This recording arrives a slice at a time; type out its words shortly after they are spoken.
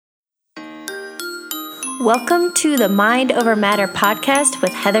Welcome to the Mind Over Matter podcast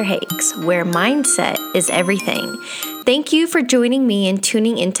with Heather Hakes, where mindset is everything. Thank you for joining me and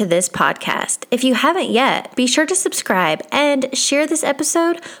tuning into this podcast. If you haven't yet, be sure to subscribe and share this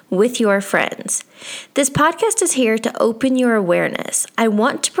episode with your friends. This podcast is here to open your awareness. I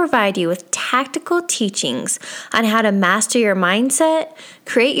want to provide you with tactical teachings on how to master your mindset,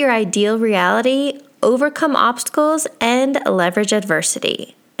 create your ideal reality, overcome obstacles, and leverage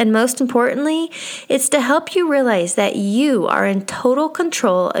adversity. And most importantly, it's to help you realize that you are in total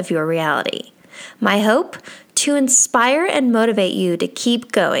control of your reality. My hope? To inspire and motivate you to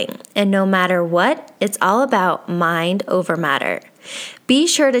keep going. And no matter what, it's all about mind over matter. Be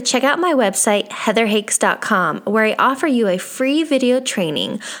sure to check out my website, heatherhakes.com, where I offer you a free video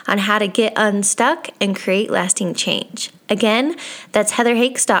training on how to get unstuck and create lasting change. Again, that's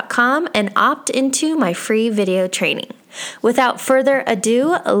heatherhakes.com and opt into my free video training. Without further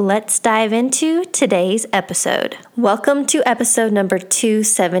ado, let's dive into today's episode. Welcome to episode number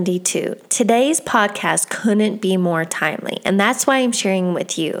 272. Today's podcast couldn't be more timely, and that's why I'm sharing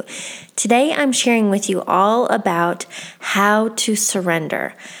with you. Today, I'm sharing with you all about how to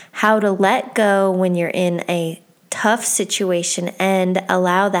surrender, how to let go when you're in a tough situation and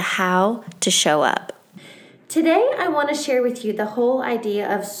allow the how to show up. Today, I want to share with you the whole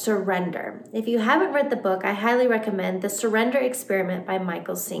idea of surrender. If you haven't read the book, I highly recommend The Surrender Experiment by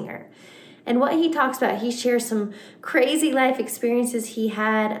Michael Singer. And what he talks about, he shares some crazy life experiences he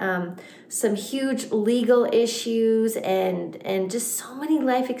had, some huge legal issues, and just so many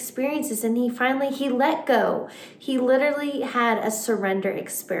life experiences. And he let go. He literally had a surrender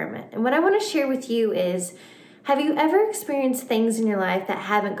experiment. And what I want to share with you is, have you ever experienced things in your life that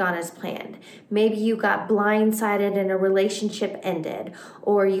haven't gone as planned? Maybe you got blindsided and a relationship ended,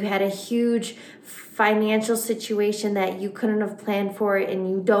 or you had a huge financial situation that you couldn't have planned for and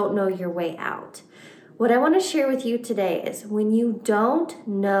you don't know your way out. What I want to share with you today is when you don't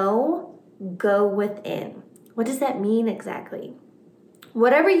know, go within. What does that mean exactly?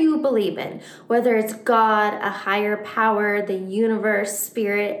 Whatever you believe in, whether it's God, a higher power, the universe,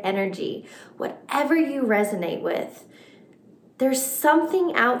 spirit, energy, whatever you resonate with, there's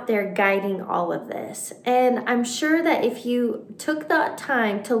something out there guiding all of this. And I'm sure that if you took that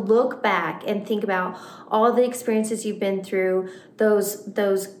time to look back and think about all the experiences you've been through, those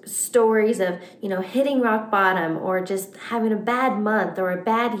stories of, hitting rock bottom or just having a bad month or a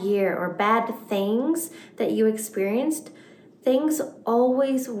bad year or bad things that you experienced, things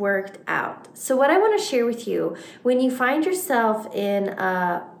always worked out. So what I want to share with you, when you find yourself in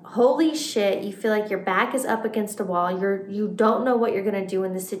a holy shit, you feel like your back is up against a wall, you don't know what you're going to do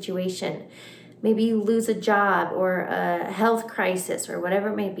in this situation. Maybe you lose a job or a health crisis or whatever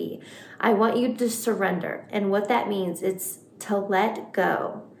it may be. I want you to surrender. And what that means, it's to let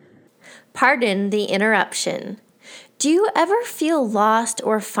go. Pardon the interruption. Do you ever feel lost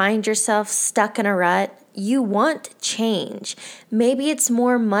or find yourself stuck in a rut? You want change. Maybe it's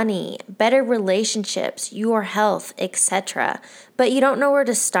more money, better relationships, your health, etc. But you don't know where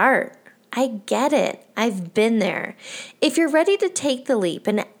to start. I get it. I've been there. If you're ready to take the leap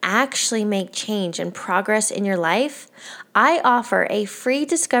and actually make change and progress in your life, I offer a free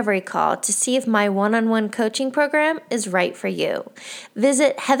discovery call to see if my one-on-one coaching program is right for you.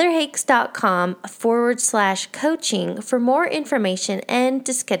 Visit heatherhakes.com/coaching for more information and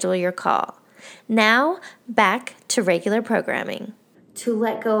to schedule your call. Now, back to regular programming. To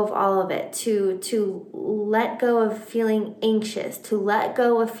let go of all of it, to let go of feeling anxious, to let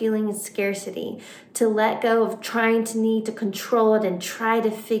go of feeling scarcity, to let go of trying to need to control it and try to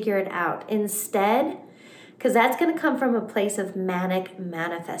figure it out. Instead, because that's going to come from a place of manic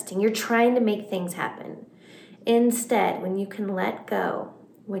manifesting. You're trying to make things happen. Instead, when you can let go,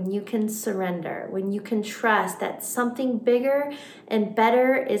 when you can surrender, when you can trust that something bigger and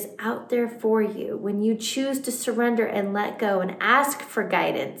better is out there for you, when you choose to surrender and let go and ask for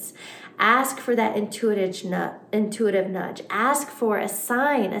guidance, ask for that intuitive nudge, ask for a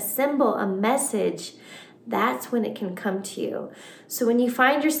sign, a symbol, a message, that's when it can come to you. So when you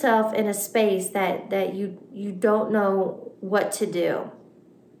find yourself in a space that you don't know what to do,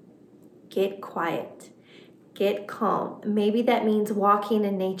 get quiet. Get calm. Maybe that means walking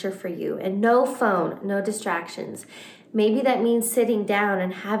in nature for you and no phone, no distractions. Maybe that means sitting down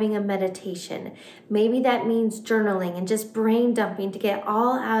and having a meditation. Maybe that means journaling and just brain dumping to get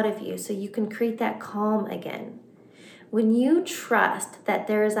all out of you so you can create that calm again. When you trust that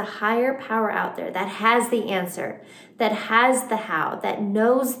there is a higher power out there that has the answer, that has the how, that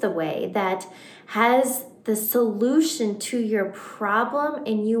knows the way, that has the solution to your problem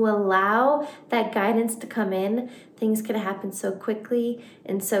and you allow that guidance to come in, things can happen so quickly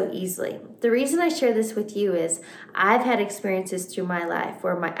and so easily. The reason I share this with you is I've had experiences through my life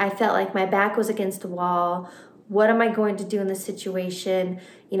where I felt like my back was against the wall. What am I going to do in this situation?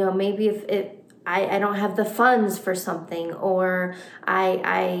 Maybe if I don't have the funds for something, or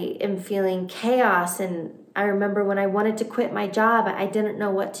I am feeling chaos. And I remember when I wanted to quit my job, I didn't know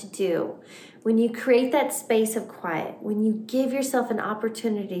what to do. When you create that space of quiet, when you give yourself an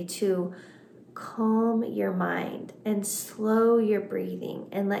opportunity to calm your mind and slow your breathing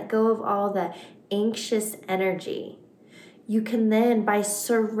and let go of all the anxious energy, you can then, by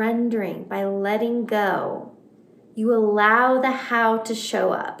surrendering, by letting go, you allow the how to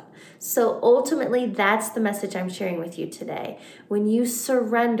show up. So ultimately, that's the message I'm sharing with you today. When you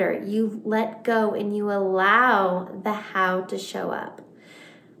surrender, you let go and you allow the how to show up.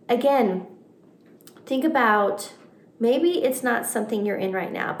 Again, think about, maybe it's not something you're in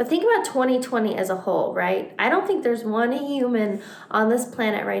right now, but think about 2020 as a whole, right? I don't think there's one human on this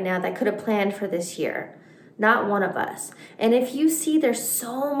planet right now that could have planned for this year. Not one of us. And if you see there's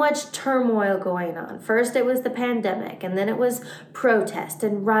so much turmoil going on. First it was the pandemic, and then it was protests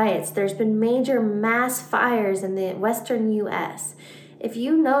and riots. There's been major mass fires in the western U.S. If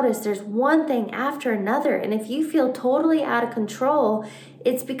you notice there's one thing after another, and if you feel totally out of control,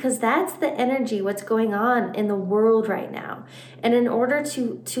 it's because that's the energy, what's going on in the world right now. And in order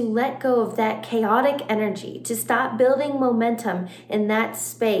to let go of that chaotic energy, to stop building momentum in that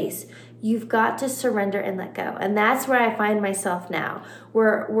space, you've got to surrender and let go. And that's where I find myself now.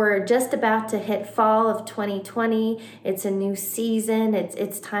 We're just about to hit fall of 2020. It's a new season.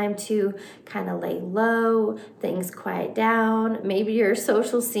 It's time to kind of lay low, things quiet down. Maybe your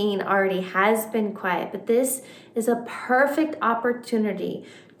social scene already has been quiet, but this is a perfect opportunity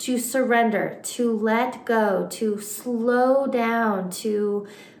to surrender, to let go, to slow down, to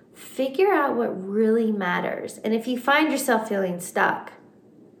figure out what really matters. And if you find yourself feeling stuck,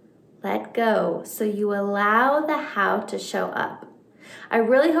 let go so you allow the how to show up. I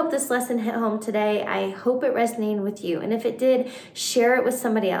really hope this lesson hit home today. I hope it resonated with you. And if it did, share it with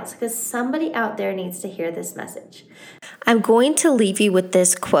somebody else, because somebody out there needs to hear this message. I'm going to leave you with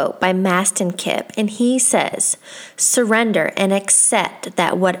this quote by Mastin Kipp, and he says, "Surrender and accept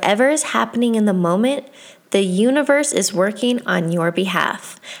that whatever is happening in the moment, the universe is working on your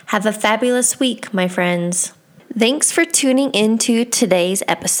behalf." Have a fabulous week, my friends. Thanks for tuning into today's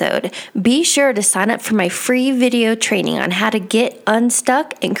episode. Be sure to sign up for my free video training on how to get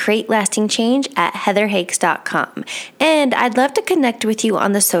unstuck and create lasting change at heatherhakes.com. And I'd love to connect with you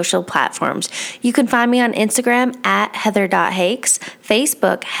on the social platforms. You can find me on Instagram at heather.hakes,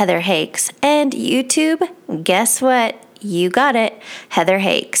 Facebook Heather Hakes, and YouTube, guess what? You got it, Heather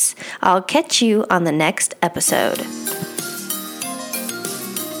Hakes. I'll catch you on the next episode.